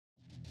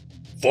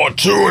For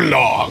too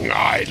long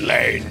I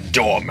lay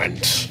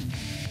dormant.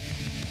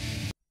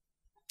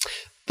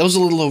 That was a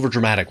little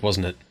overdramatic,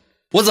 wasn't it?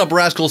 What's up,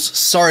 rascals?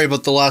 Sorry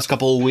about the last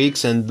couple of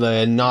weeks and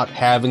the not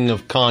having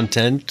of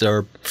content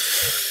or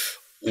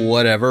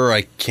whatever.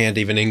 I can't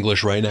even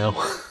English right now.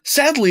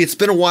 Sadly, it's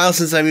been a while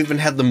since I've even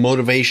had the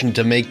motivation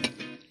to make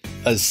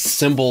a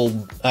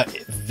simple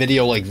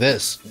video like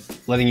this,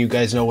 letting you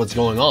guys know what's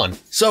going on.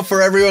 So for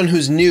everyone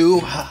who's new,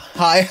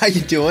 hi, how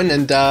you doing?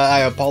 And I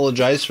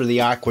apologize for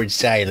the awkward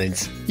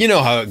silence. You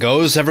know how it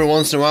goes. Every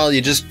once in a while,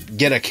 you just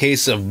get a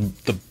case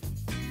of the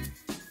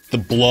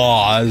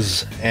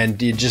blahs,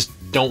 and you just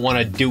don't want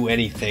to do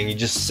anything. You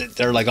just sit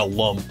there like a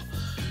lump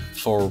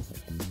for,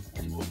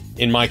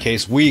 in my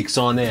case, weeks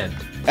on end.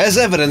 As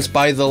evidenced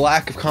by the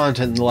lack of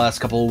content in the last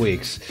couple of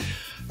weeks.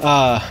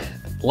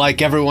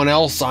 Like everyone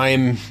else,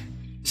 I'm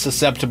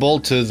susceptible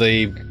to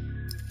the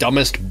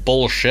dumbest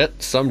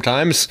bullshit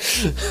sometimes.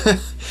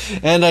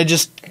 And I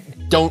just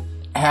don't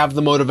have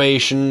the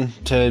motivation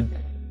to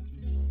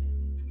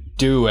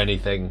do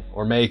anything,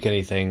 or make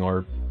anything,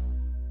 or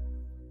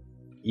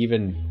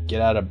even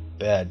get out of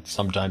bed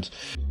sometimes.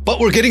 But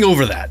we're getting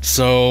over that,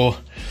 so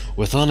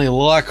with any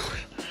luck,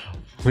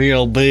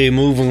 we'll be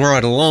moving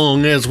right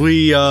along as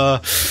we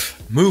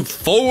move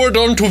forward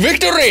onto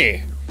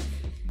victory!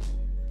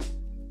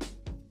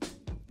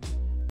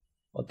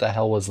 What the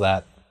hell was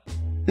that?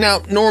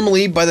 Now,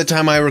 normally, by the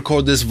time I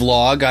record this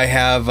vlog, I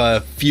have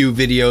a few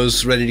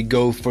videos ready to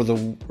go for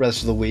the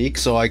rest of the week,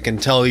 so I can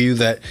tell you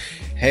that,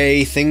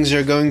 hey, things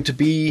are going to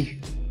be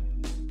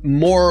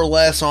more or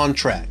less on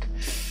track.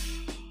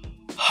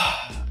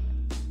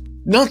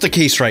 Not the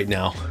case right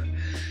now.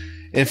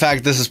 In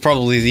fact, this is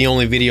probably the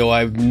only video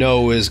I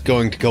know is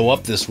going to go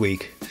up this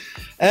week.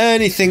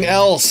 Anything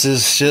else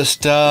is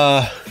just, your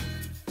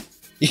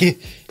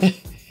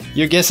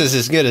guess is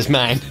as good as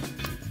mine.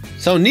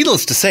 So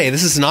needless to say,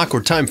 this is an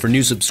awkward time for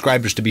new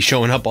subscribers to be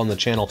showing up on the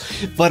channel,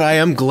 but I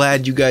am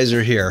glad you guys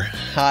are here.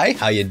 Hi,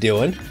 how you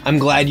doing? I'm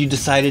glad you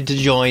decided to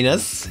join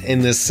us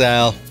in this,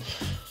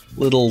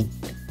 little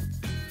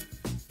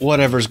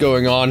whatever's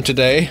going on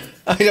today.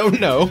 I don't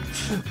know.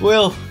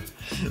 We'll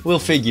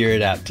figure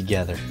it out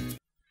together.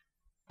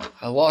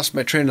 I lost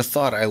my train of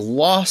thought. I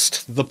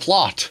lost the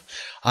plot.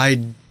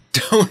 I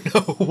don't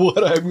know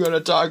what I'm going to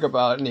talk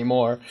about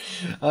anymore.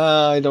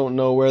 I don't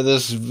know where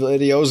this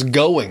video's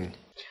going.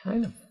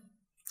 Kind of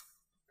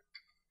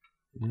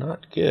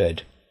not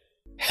good.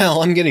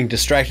 Hell, I'm getting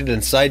distracted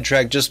and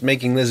sidetracked just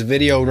making this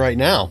video right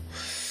now.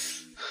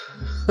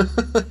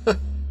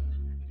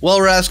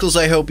 Well, rascals,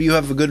 I hope you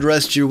have a good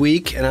rest of your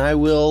week, and I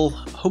will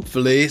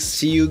hopefully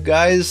see you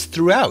guys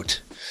throughout.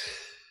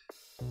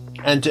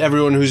 And to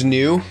everyone who's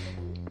new,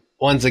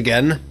 once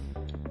again,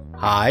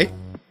 hi,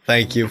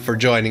 thank you for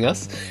joining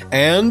us,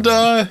 and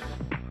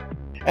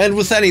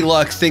with any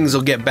luck, things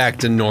will get back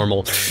to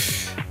normal,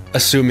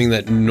 assuming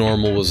that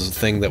normal was a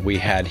thing that we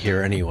had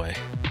here anyway.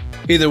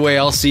 Either way,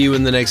 I'll see you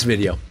in the next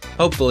video.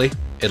 Hopefully,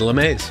 it'll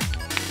amaze.